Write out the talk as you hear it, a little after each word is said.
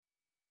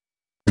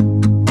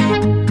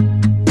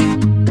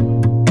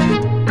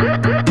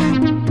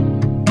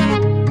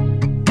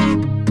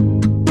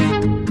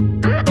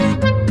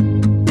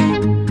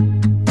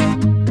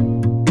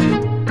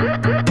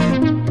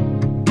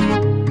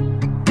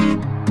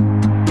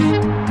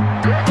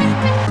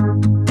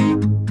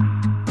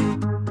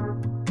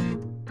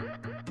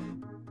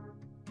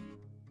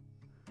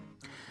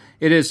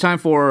It is time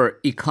for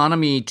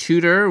Economy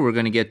Tutor. We're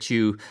going to get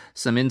you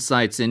some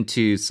insights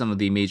into some of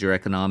the major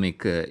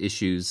economic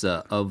issues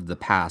of the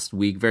past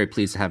week. Very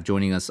pleased to have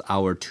joining us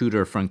our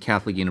tutor from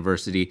Catholic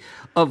University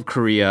of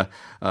Korea,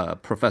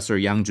 Professor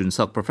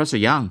Junsok. Professor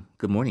Yang,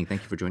 good morning.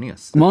 Thank you for joining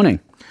us. Good morning.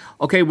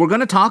 Okay, we're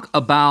going to talk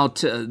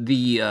about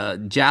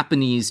the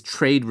Japanese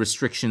trade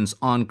restrictions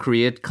on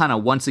Korea. It kind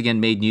of once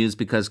again made news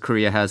because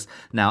Korea has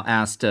now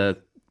asked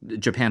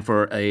Japan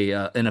for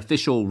an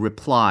official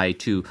reply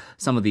to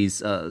some of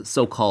these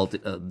so-called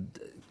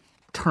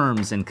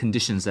terms and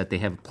conditions that they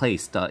have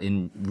placed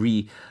in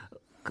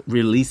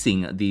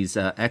releasing these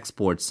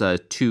exports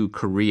to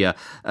Korea.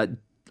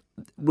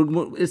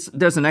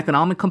 There's an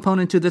economic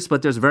component to this,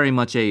 but there's very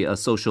much a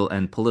social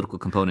and political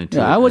component to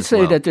it. I would say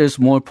well. that there's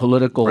more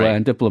political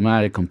and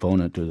diplomatic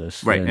component to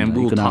this. Right, and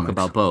we'll talk economics.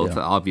 about both,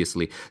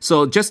 obviously.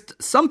 So just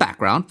some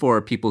background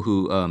for people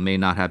who may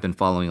not have been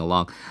following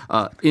along.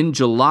 In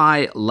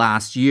July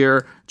last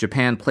year,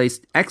 Japan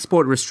placed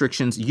export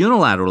restrictions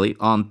unilaterally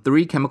on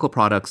 3 chemical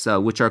products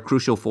which are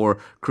crucial for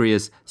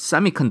Korea's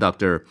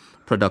semiconductor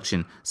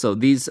production. So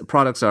these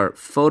products are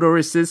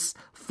photoresists,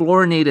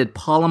 fluorinated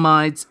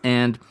polyamides,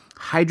 and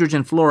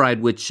hydrogen fluoride,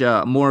 which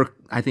more,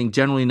 I think,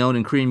 generally known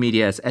in Korean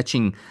media as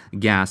etching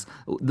gas.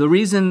 The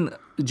reason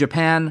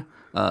Japan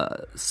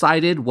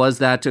cited was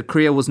that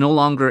Korea was no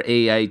longer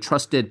a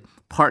trusted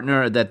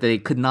partner, that they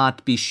could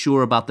not be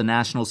sure about the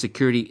national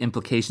security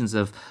implications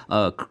of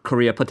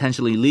Korea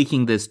potentially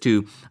leaking this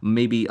to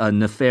maybe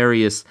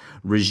nefarious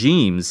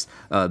regimes.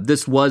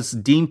 This was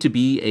deemed to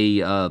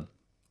be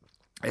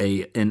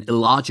an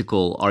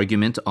illogical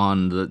argument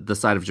on the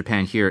side of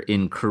Japan here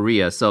in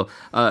Korea. So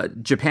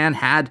Japan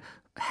had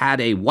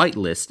a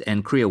whitelist,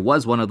 and Korea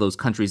was one of those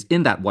countries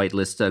in that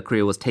whitelist.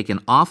 Korea was taken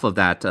off of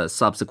that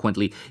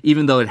subsequently,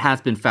 even though it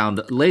has been found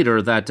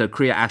later that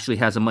Korea actually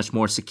has a much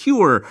more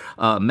secure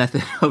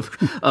method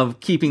of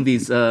keeping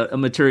these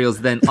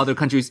materials than other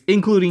countries,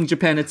 including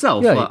Japan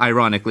itself,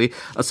 ironically.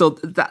 So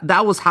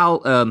that was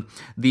how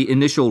the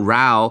initial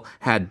row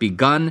had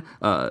begun.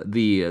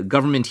 The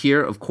government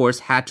here, of course,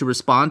 had to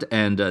respond,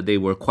 and they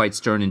were quite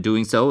stern in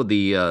doing so.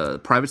 The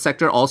private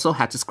sector also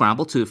had to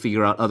scramble to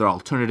figure out other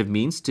alternative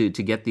means to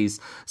get these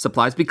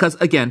supplies, because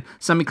again,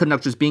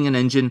 semiconductors being an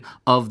engine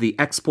of the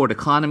export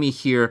economy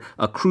here,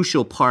 a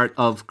crucial part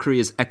of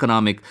Korea's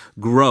economic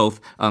growth.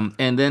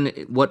 And then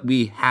what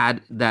we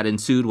had that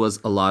ensued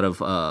was a lot of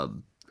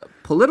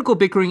political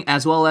bickering,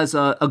 as well as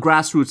a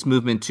grassroots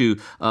movement to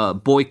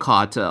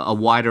boycott a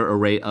wider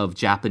array of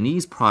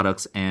Japanese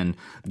products and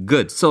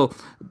goods. So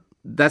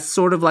that's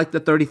sort of like the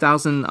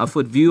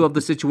 30,000-foot view of the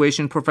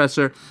situation,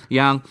 Professor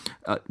Yang.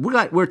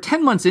 We're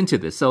 10 months into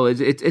this, so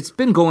it's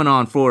been going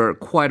on for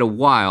quite a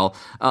while.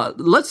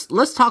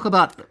 Let's talk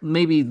about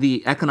maybe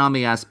the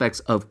economic aspects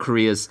of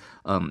Korea's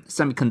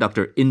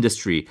semiconductor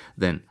industry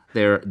then.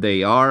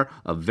 They are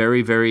a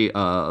very, very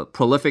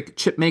prolific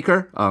chip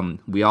maker.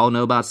 We all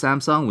know about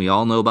Samsung. We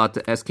all know about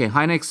the SK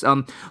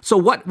Hynix. So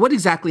what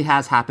exactly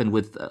has happened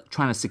with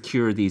trying to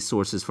secure these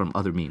sources from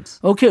other means?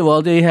 Okay,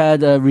 well, they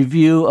had a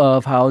review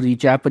of how the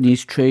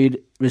Japanese trade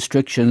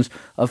restrictions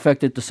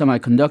affected the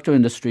semiconductor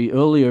industry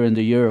earlier in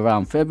the year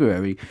around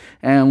February.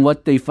 And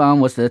what they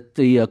found was that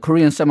the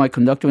Korean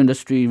semiconductor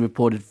industry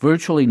reported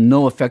virtually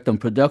no effect on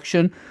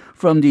production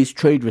from these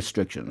trade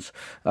restrictions.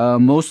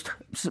 Most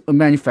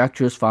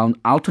manufacturers found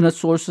alternate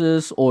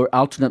sources or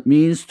alternate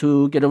means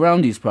to get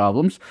around these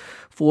problems.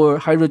 For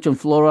hydrogen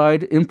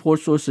fluoride, import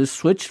sources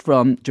switched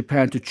from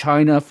Japan to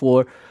China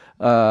for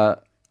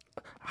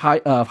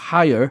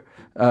higher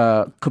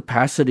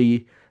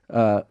capacity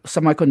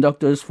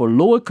semiconductors. For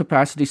lower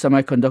capacity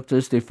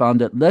semiconductors, they found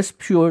that less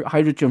pure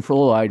hydrogen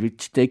fluoride,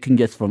 which they can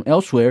get from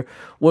elsewhere,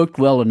 worked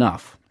well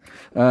enough.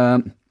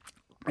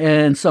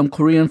 And some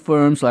Korean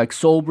firms like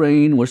Seoul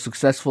were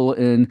successful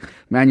in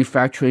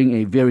manufacturing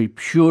a very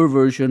pure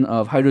version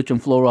of hydrogen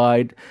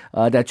fluoride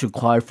that's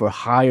required for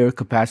higher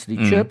capacity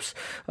chips.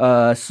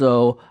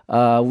 So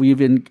we've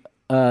been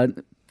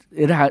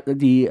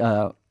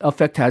the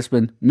effect has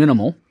been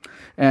minimal.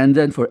 And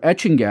then for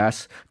etching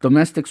gas,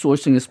 domestic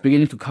sourcing is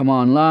beginning to come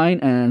online,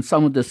 and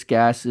some of this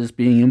gas is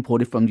being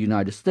imported from the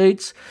United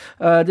States.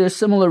 There's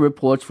similar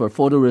reports for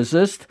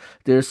photoresist.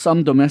 There's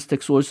some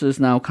domestic sources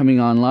now coming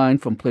online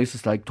from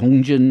places like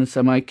Dongjin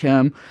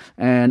Semichem,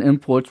 and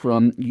imports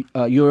from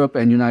Europe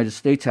and United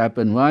States have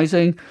been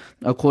rising.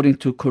 According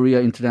to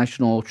Korea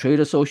International Trade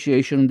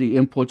Association, the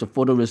imports of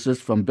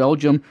photoresist from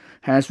Belgium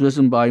has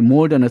risen by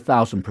more than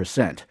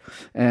 1,000%.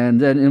 And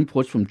then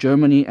imports from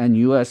Germany and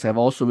U.S. have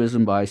also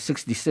risen by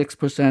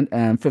 66%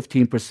 and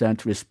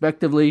 15%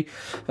 respectively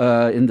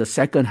in the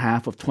second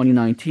half of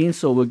 2019.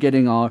 So we're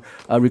getting our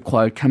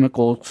required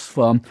chemicals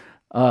from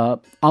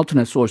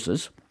alternate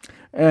sources.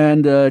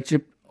 And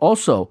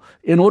also,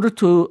 in order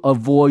to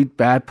avoid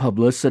bad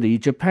publicity,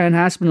 Japan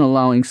has been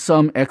allowing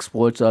some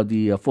exports of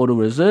the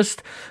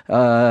photoresist,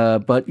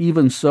 but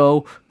even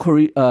so,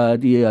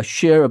 the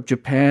share of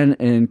Japan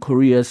in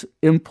Korea's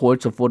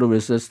imports of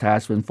photoresist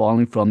has been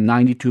falling from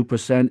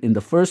 92% in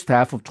the first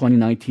half of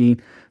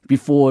 2019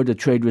 before the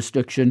trade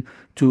restriction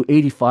to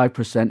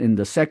 85% in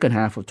the second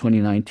half of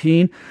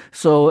 2019.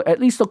 So at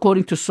least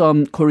according to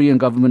some Korean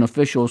government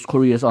officials,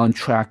 Korea is on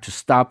track to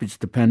stop its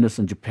dependence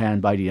on Japan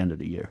by the end of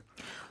the year.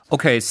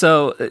 Okay,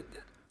 so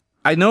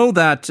I know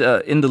that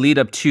in the lead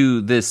up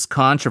to this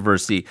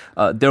controversy,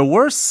 there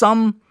were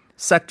some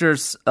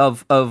sectors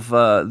of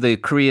the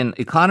Korean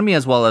economy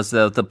as well as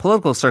the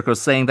political circles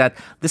saying that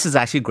this is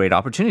actually a great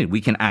opportunity. We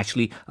can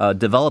actually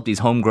develop these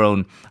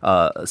homegrown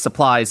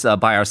supplies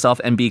by ourselves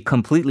and be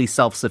completely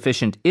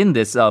self-sufficient in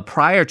this.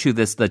 Prior to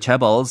this, the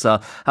chaebols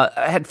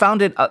had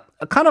found it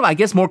kind of, I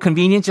guess, more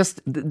convenient.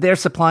 Just they're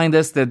supplying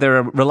this. They're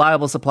a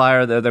reliable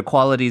supplier. Their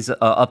quality's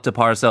up to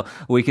par. So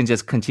we can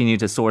just continue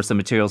to source the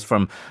materials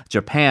from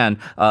Japan.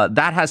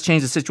 That has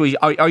changed the situation.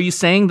 Are you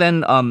saying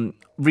then,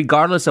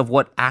 regardless of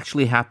what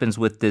actually happens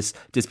with this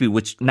dispute,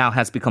 which now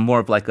has become more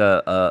of like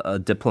a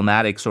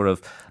diplomatic sort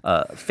of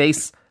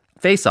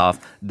face-off,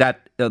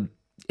 that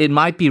it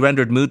might be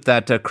rendered moot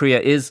that Korea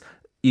is,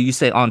 you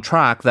say, on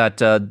track, that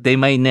they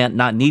may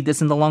not need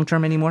this in the long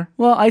term anymore?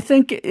 Well, I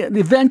think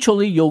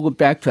eventually you'll go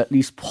back to at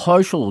least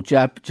partial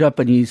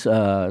Japanese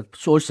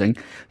sourcing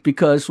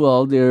because,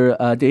 well,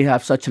 they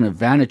have such an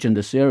advantage in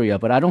this area.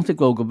 But I don't think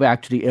we'll go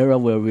back to the era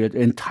where we're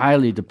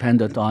entirely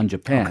dependent on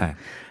Japan. Okay.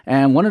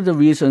 And one of the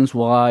reasons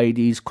why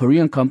these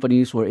Korean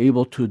companies were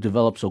able to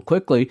develop so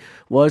quickly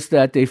was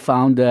that they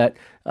found that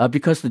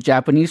because the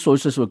Japanese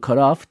sources were cut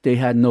off, they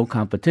had no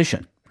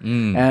competition.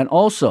 And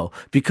also,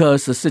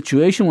 because the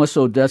situation was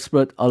so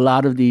desperate, a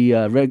lot of the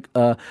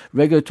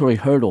regulatory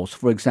hurdles,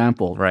 for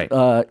example,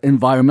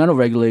 environmental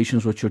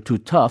regulations, which are too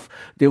tough,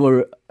 they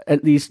were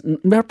at least,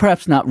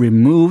 perhaps not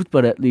removed,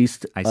 but at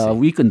least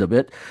weakened a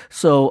bit.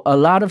 So a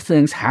lot of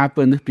things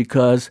happened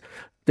because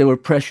they were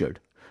pressured.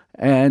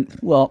 And,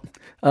 well,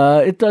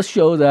 it does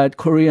show that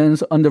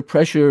Koreans under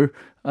pressure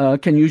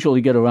can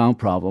usually get around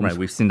problems. Right,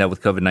 we've seen that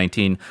with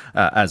COVID-19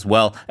 as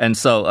well. And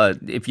so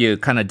if you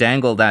kind of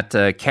dangle that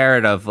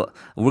carrot of,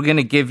 we're going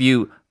to give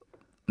you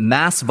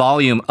mass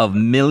volume of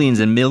millions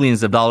and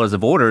millions of dollars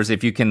of orders,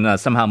 if you can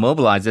somehow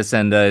mobilize this,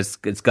 and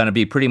it's going to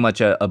be pretty much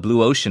a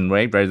blue ocean,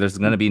 right? There's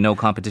going to be no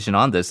competition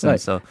on this.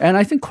 Right. And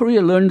I think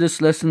Korea learned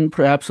this lesson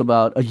perhaps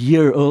about a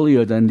year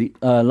earlier than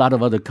a lot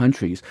of other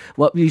countries.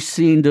 What we've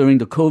seen during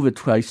the COVID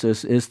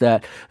crisis is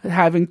that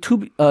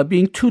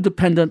being too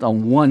dependent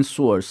on one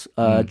source,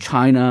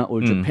 China or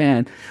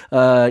Japan,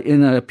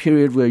 in a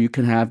period where you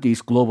can have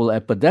these global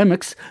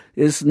epidemics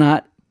is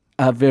not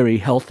very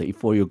healthy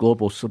for your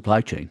global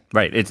supply chain.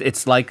 Right.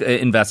 It's like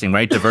investing,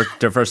 right?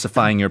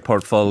 Diversifying your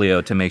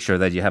portfolio to make sure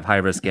that you have high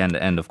risk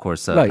and of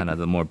course, kind of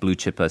the more blue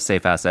chip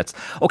safe assets.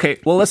 Okay,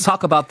 well, let's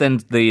talk about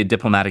then the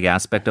diplomatic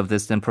aspect of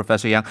this then,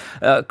 Professor Yang.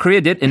 Korea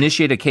did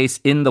initiate a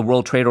case in the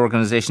World Trade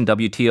Organization,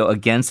 WTO,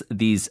 against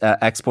these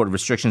export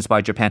restrictions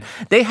by Japan.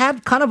 They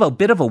had kind of a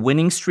bit of a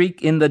winning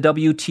streak in the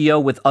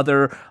WTO with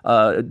other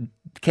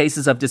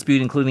cases of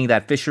dispute, including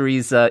that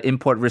fisheries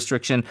import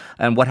restriction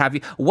and what have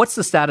you. What's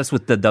the status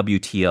with the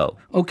WTO?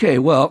 Okay,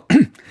 well,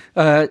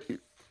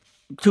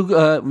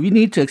 we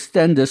need to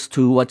extend this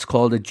to what's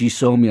called a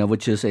GSOMIA,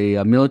 which is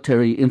a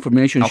military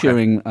information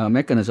sharing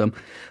mechanism.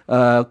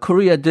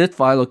 Korea did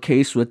file a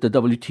case with the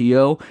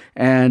WTO,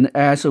 and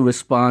as a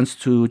response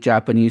to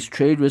Japanese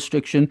trade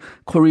restriction,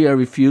 Korea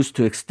refused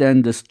to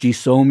extend this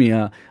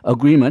GSOMIA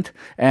agreement,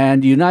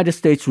 and the United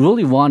States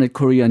really wanted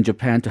Korea and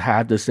Japan to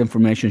have this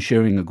information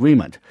sharing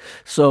agreement.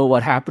 So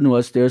what happened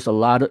was there was a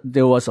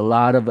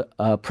lot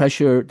of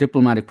pressure,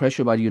 diplomatic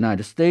pressure by the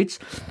United States,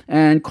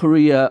 and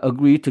Korea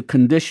agreed to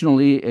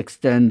conditionally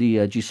extend the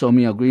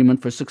GSOMIA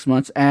agreement for 6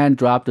 months and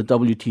drop the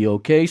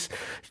WTO case.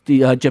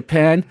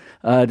 Japan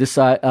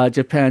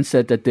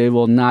said that they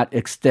will not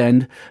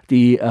extend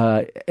the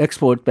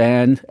export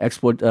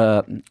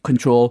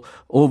control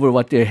over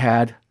what they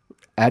had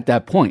at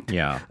that point.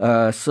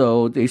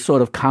 So they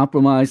sort of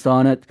compromised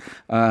on it,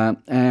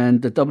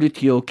 and the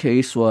WTO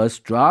case was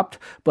dropped.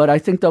 But I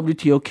think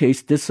WTO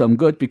case did some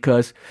good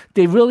because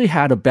they really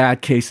had a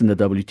bad case in the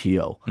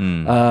WTO.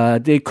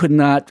 They could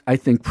not, I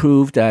think,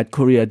 prove that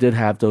Korea did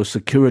have those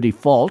security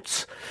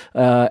faults.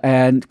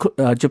 And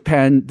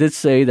Japan did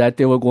say that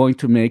they were going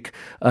to make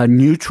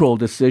neutral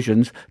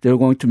decisions. They were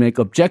going to make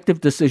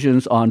objective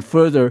decisions on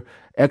further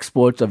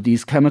exports of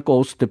these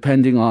chemicals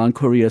depending on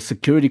Korea's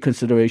security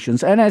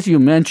considerations. And as you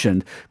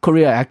mentioned,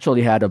 Korea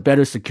actually had a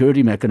better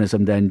security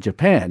mechanism than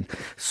Japan.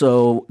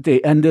 So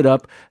they ended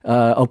up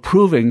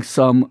approving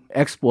some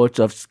exports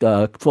of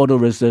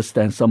photoresist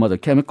and some other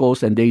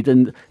chemicals, and they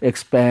didn't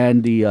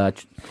expand the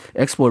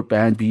export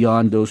ban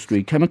beyond those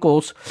three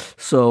chemicals.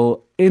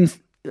 So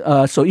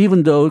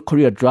even though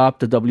Korea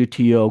dropped the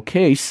WTO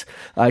case,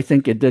 I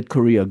think it did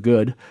Korea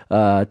good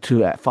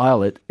to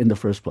file it in the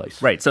first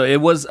place. Right. So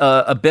it was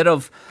a bit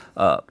of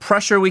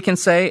pressure, we can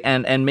say,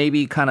 and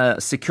maybe kind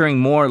of securing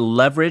more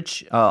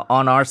leverage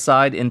on our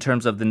side in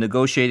terms of the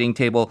negotiating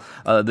table,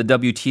 the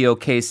WTO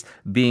case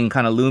being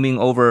kind of looming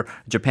over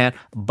Japan.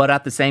 But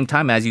at the same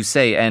time, as you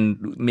say,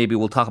 and maybe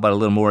we'll talk about it a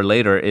little more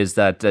later, is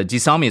that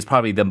Gisami is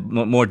probably the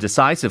more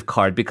decisive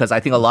card, because I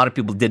think a lot of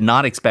people did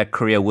not expect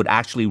Korea would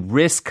actually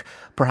risk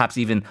perhaps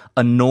even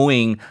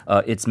annoying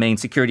its main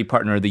security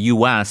partner, the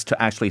U.S., to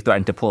actually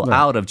threaten to pull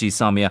out of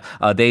GSAMIA.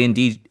 They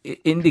indeed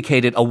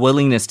indicated a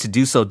willingness to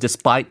do so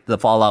despite the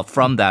fallout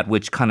from that,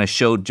 which kind of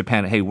showed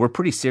Japan, hey, we're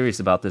pretty serious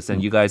about this,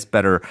 and you guys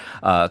better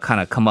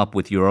kind of come up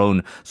with your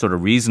own sort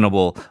of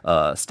reasonable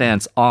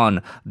stance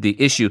on the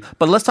issue.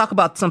 But let's talk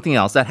about something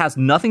else that has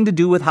nothing to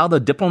do with how the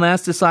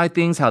diplomats decide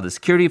things, how the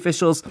security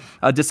officials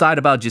decide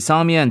about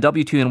GSAMIA and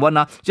WTO and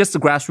whatnot, just the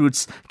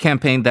grassroots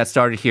campaign that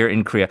started here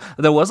in Korea.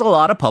 There was a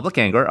lot of public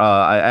anger,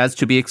 as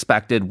to be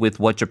expected, with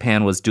what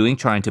Japan was doing,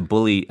 trying to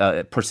bully,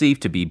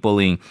 perceived to be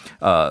bullying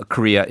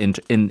Korea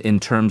in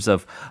terms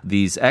of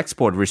these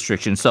export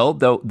restrictions. So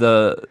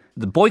the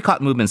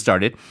boycott movement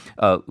started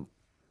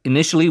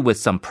initially with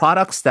some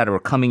products that were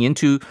coming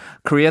into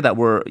Korea that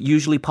were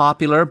usually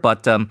popular,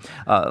 but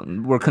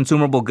were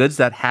consumable goods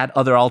that had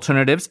other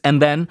alternatives. And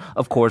then,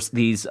 of course,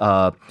 these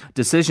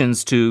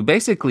decisions to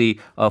basically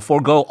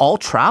forego all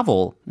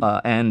travel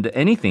and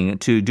anything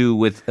to do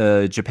with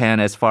Japan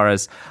as far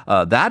as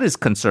that is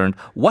concerned.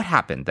 What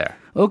happened there?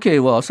 Okay,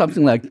 well,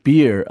 something like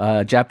beer.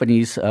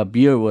 Japanese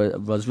beer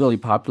was really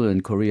popular in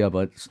Korea,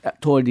 but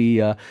toward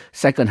the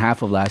second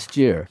half of last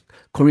year,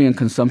 Korean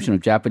consumption of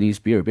Japanese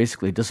beer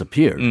basically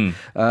disappeared.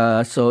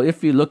 So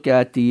if you look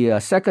at the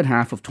second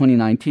half of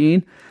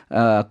 2019,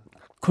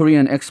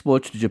 Korean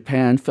exports to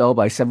Japan fell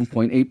by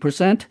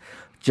 7.8%.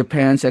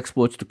 Japan's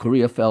exports to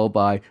Korea fell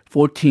by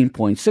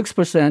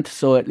 14.6%.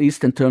 So at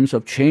least in terms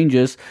of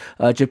changes,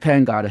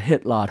 Japan got a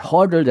hit a lot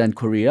harder than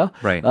Korea.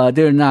 Right.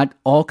 They're not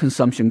all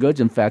consumption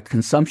goods. In fact,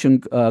 consumption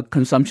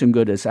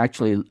good is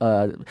actually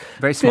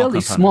very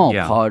fairly small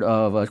part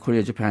of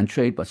Korea-Japan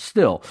trade, but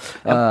still.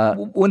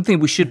 One thing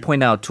we should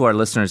point out to our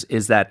listeners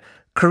is that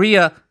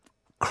Korea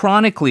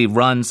chronically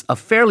runs a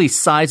fairly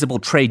sizable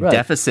trade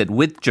deficit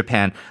with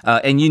Japan.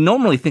 And you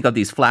normally think of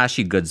these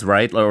flashy goods,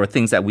 right? Or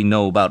things that we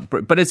know about.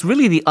 But it's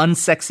really the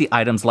unsexy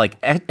items like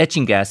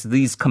etching gas,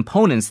 these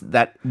components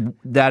that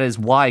is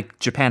why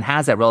Japan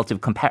has that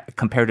relative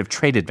comparative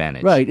trade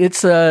advantage. Right.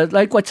 It's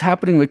like what's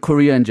happening with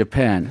Korea and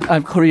Japan,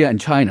 Korea and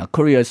China.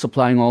 Korea is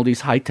supplying all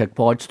these high-tech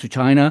parts to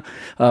China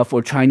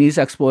for Chinese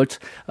exports.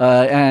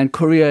 And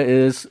Korea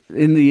is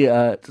in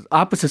the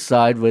opposite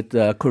side with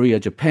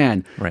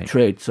Korea-Japan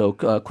trade. So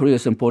Korea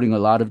is importing a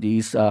lot of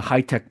these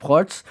high-tech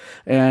parts.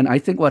 And I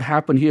think what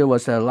happened here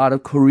was that a lot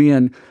of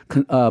Korean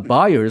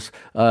buyers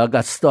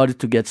got started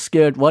to get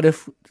scared. What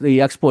if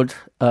the export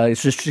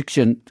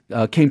restriction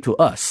came to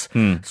us?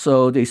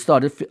 So they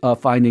started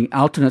finding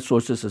alternate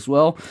sources as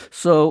well.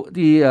 So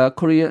the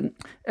Korean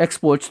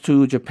exports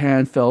to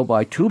Japan fell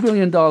by $2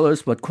 billion,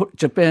 but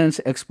Japan's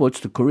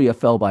exports to Korea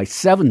fell by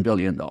 $7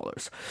 billion.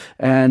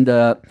 And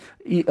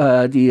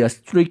the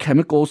three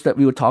chemicals that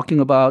we were talking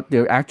about,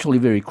 they're actually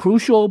very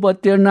crucial,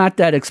 but they're not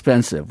that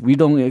expensive. We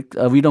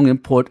don't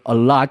import a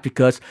lot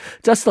because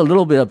just a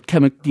little bit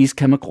of these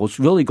chemicals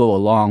really go a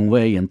long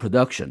way in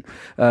production.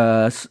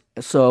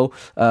 So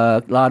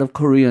a lot of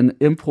Korean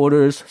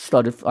importers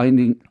started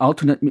finding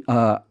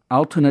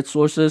alternate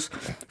sources.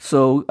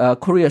 So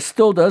Korea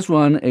still does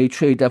run a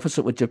trade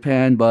deficit with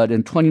Japan, but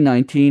in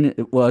 2019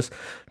 it was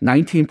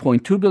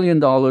 $19.2 billion,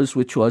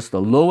 which was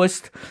the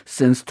lowest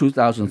since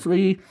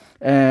 2003.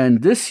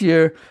 And this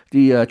year,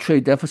 the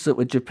trade deficit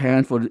with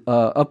Japan for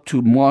up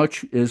to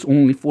March is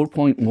only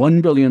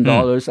 $4.1 billion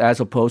as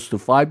opposed to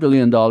 $5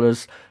 billion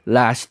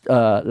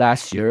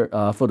last year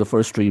for the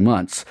first 3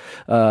 months.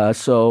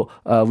 So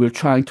we're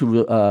trying to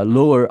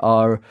lower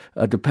our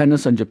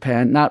dependence on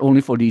Japan, not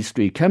only for these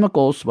three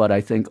chemicals, but I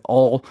think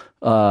all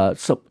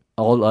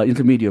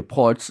intermediate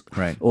parts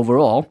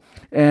overall.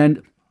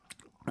 And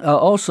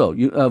also,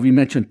 we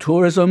mentioned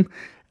tourism.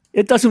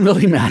 It doesn't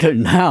really matter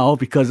now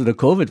because of the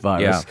COVID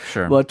virus. Yeah,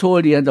 sure. But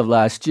toward the end of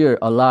last year,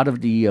 a lot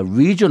of the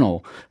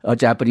regional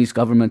Japanese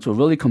governments were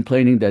really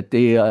complaining that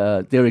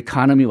their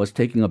economy was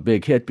taking a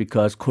big hit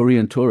because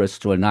Korean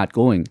tourists were not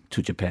going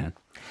to Japan.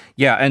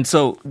 Yeah, and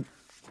so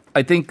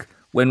I think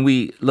when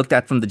we looked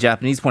at from the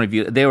Japanese point of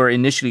view, they were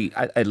initially,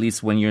 at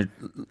least when you're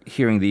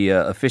hearing the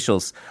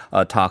officials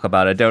talk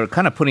about it, they were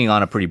kind of putting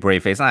on a pretty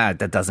brave face.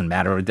 That doesn't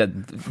matter.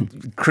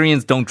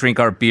 Koreans don't drink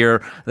our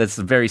beer. That's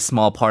a very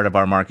small part of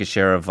our market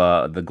share of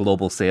the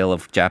global sale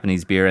of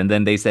Japanese beer. And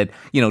then they said,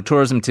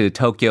 tourism to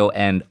Tokyo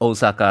and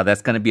Osaka,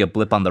 that's going to be a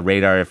blip on the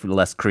radar if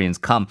less Koreans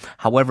come.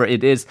 However,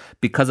 it is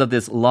because of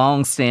this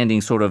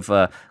long-standing sort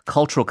of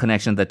cultural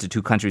connection that the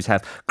two countries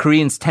have.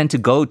 Koreans tend to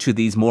go to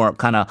these more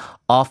kind of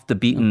off the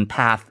beaten path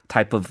path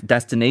type of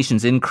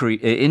destinations in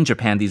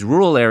Japan, these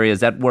rural areas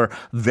that were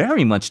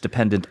very much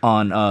dependent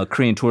on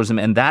Korean tourism,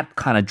 and that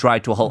kind of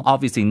dried to a halt.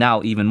 Obviously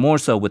now even more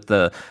so with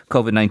the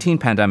COVID-19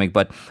 pandemic,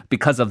 but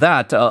because of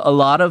that,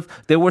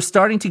 they were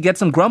starting to get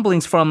some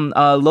grumblings from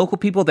local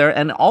people there,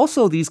 and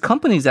also these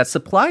companies that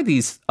supply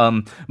these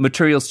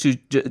materials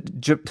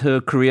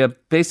to Korea,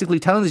 basically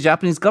telling the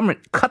Japanese government,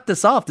 cut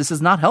this off. This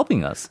is not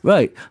helping us.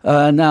 Right.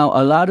 Now,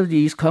 a lot of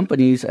these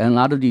companies and a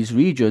lot of these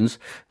regions,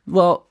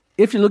 well,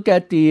 if you look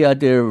at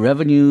their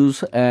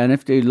revenues and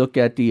if they look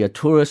at the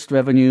tourist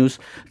revenues,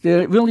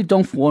 they really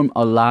don't form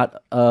a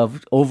lot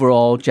of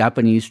overall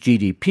Japanese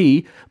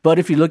GDP. But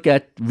if you look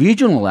at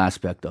regional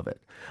aspect of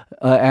it,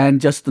 and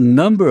just the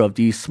number of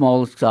these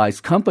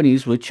small-sized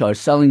companies which are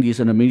selling these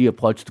intermediate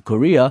parts to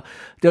Korea,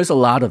 there's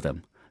a lot of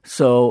them.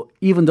 So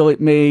even though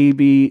it may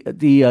be,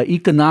 the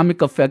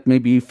economic effect may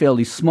be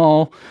fairly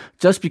small,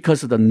 just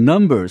because of the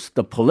numbers,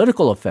 the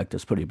political effect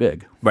is pretty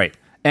big. Right.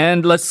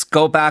 And let's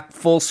go back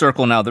full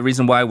circle now. The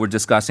reason why we're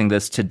discussing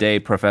this today,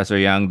 Professor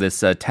Yang,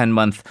 this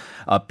 10-month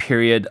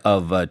period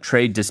of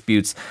trade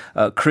disputes,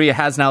 Korea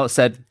has now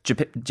said,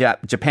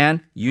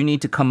 Japan, you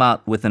need to come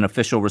out with an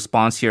official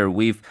response here.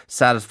 We've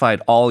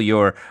satisfied all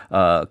your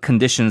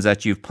conditions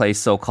that you've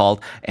placed, so-called,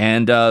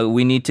 and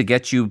we need to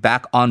get you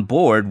back on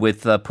board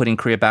with putting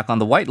Korea back on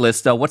the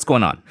whitelist. What's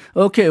going on?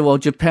 Okay, well,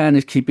 Japan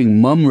is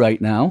keeping mum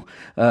right now,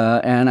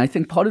 and I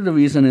think part of the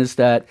reason is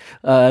that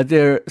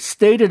their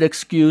stated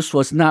excuse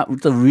was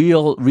not the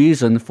real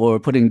reason for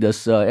putting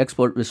this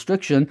export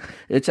restriction.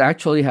 It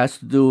actually has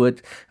to do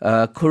with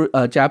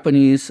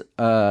Japanese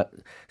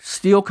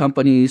steel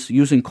companies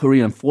using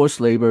Korean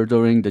forced labor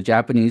during the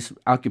Japanese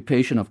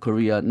occupation of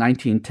Korea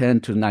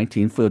 1910 to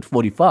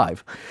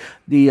 1945.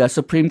 The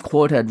Supreme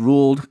Court had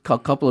ruled a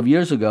couple of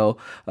years ago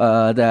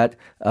that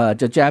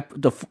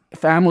the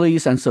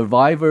families and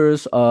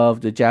survivors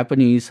of the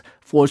Japanese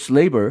forced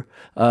labor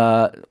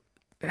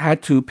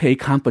had to pay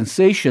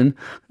compensation,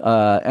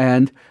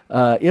 and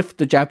if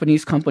the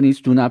Japanese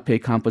companies do not pay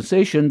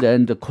compensation,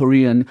 then the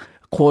Korean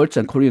courts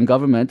and Korean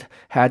government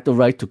had the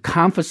right to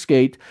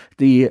confiscate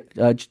the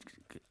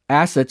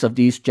assets of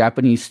these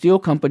Japanese steel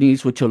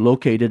companies, which are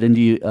located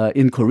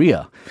in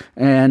Korea.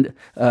 And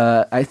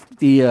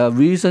the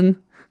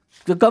reason.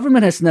 The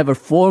government has never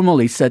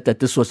formally said that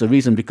this was the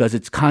reason because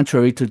it's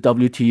contrary to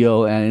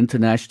WTO and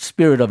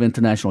spirit of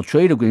international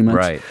trade agreements.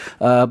 Right.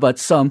 But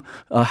some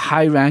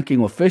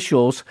high-ranking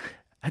officials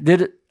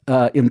did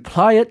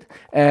imply it,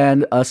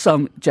 and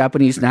some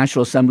Japanese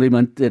National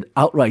Assemblymen did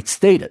outright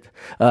state it,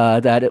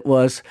 that it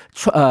was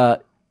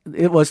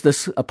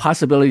this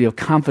possibility of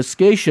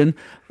confiscation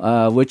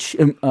which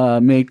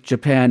made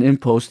Japan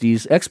impose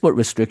these export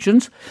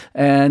restrictions.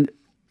 And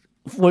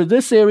for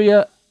this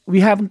area, we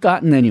haven't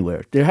gotten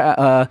anywhere.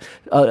 The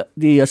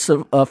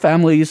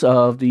families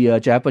of the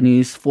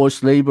Japanese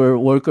forced labor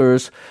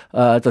workers,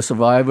 the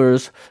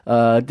survivors,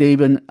 they've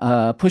been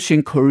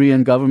pushing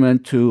Korean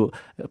government to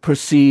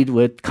proceed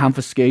with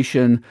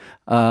confiscation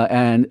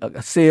and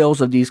sales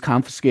of these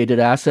confiscated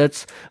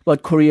assets,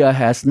 but Korea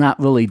has not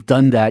really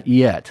done that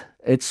yet.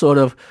 It's sort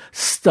of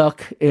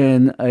stuck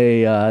in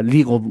a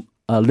legal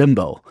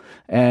limbo.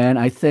 And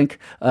I think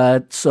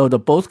so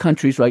both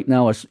countries right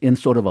now are in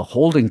sort of a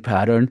holding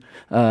pattern.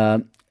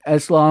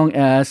 As long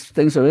as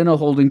things are in a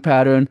holding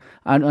pattern,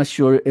 I'm not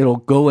sure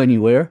it'll go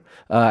anywhere.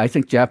 I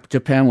think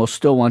Japan will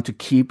still want to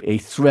keep a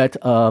threat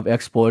of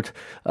export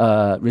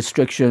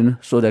restriction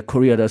so that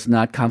Korea does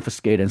not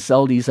confiscate and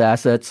sell these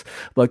assets.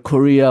 But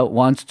Korea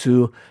wants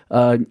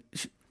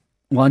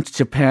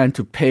Japan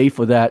to pay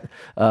for that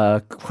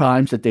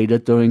crimes that they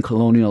did during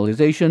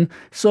colonialization.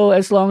 So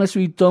as long as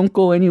we don't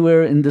go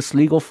anywhere in this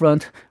legal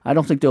front, I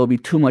don't think there will be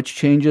too much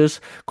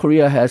changes.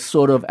 Korea has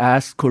sort of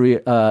asked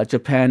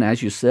Japan,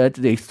 as you said,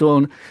 they've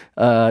thrown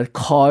a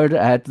card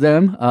at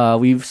them.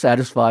 We've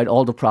satisfied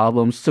all the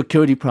problems,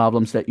 security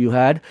problems that you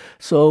had.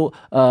 So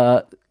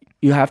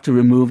you have to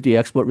remove the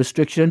export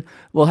restriction.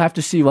 We'll have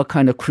to see what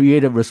kind of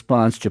creative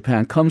response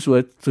Japan comes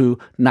with to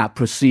not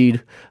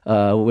proceed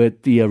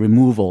with the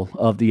removal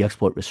of the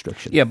export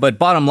restriction. Yeah, but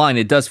bottom line,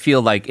 it does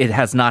feel like it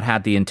has not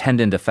had the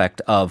intended effect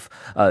of,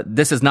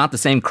 this is not the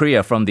same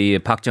Korea from the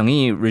Park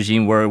Chung-hee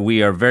regime where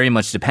we are very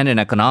much dependent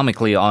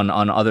economically on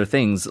other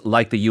things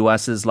like the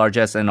U.S.'s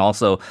largesse and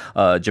also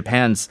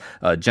Japan's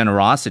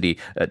generosity.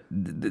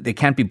 They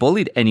can't be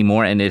bullied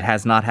anymore, and it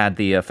has not had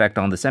the effect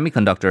on the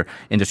semiconductor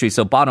industry.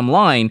 So bottom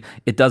line,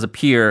 it does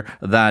appear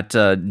that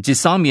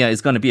Jisomya is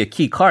going to be a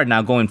key card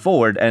now going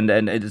forward, and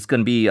it's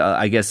going to be,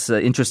 I guess,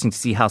 interesting to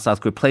see how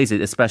South Korea plays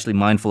it, especially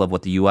mindful of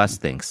what the U.S.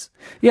 thinks.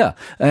 Yeah,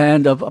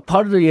 and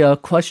part of the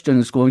question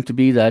is going to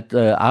be that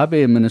the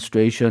Abe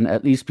administration,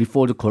 at least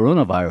before the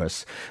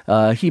coronavirus,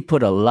 he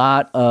put a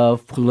lot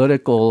of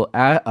political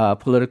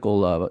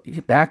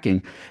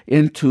backing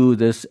into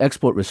this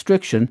export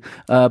restriction,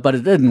 but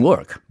it didn't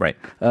work. Right.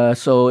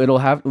 So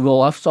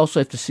we'll also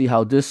have to see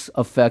how this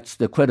affects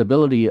the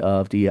credibility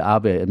of the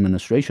Abe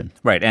administration.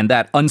 Right, and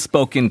that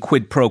unspoken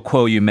quid pro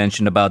quo you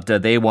mentioned about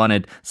they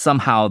wanted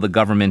somehow the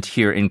government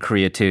here in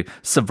Korea to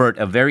subvert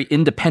a very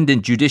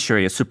independent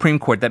judiciary, a Supreme Supreme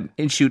Court that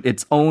issued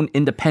its own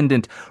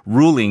independent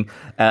ruling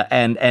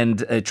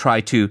and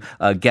try to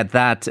get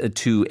that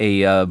to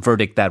a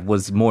verdict that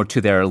was more to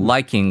their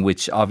liking,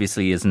 which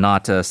obviously is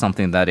not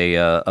something that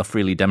a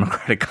freely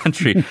democratic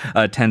country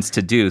tends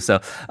to do. So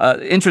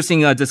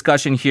interesting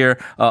discussion here.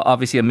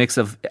 Obviously a mix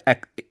of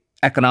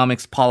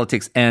economics,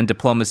 politics, and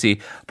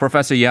diplomacy.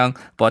 Professor Young,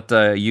 but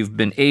you've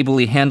been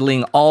ably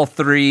handling all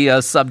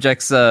three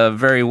subjects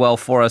very well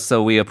for us,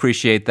 so we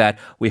appreciate that.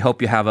 We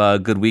hope you have a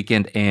good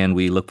weekend, and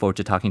we look forward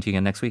to talking to you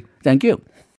again next week. Thank you.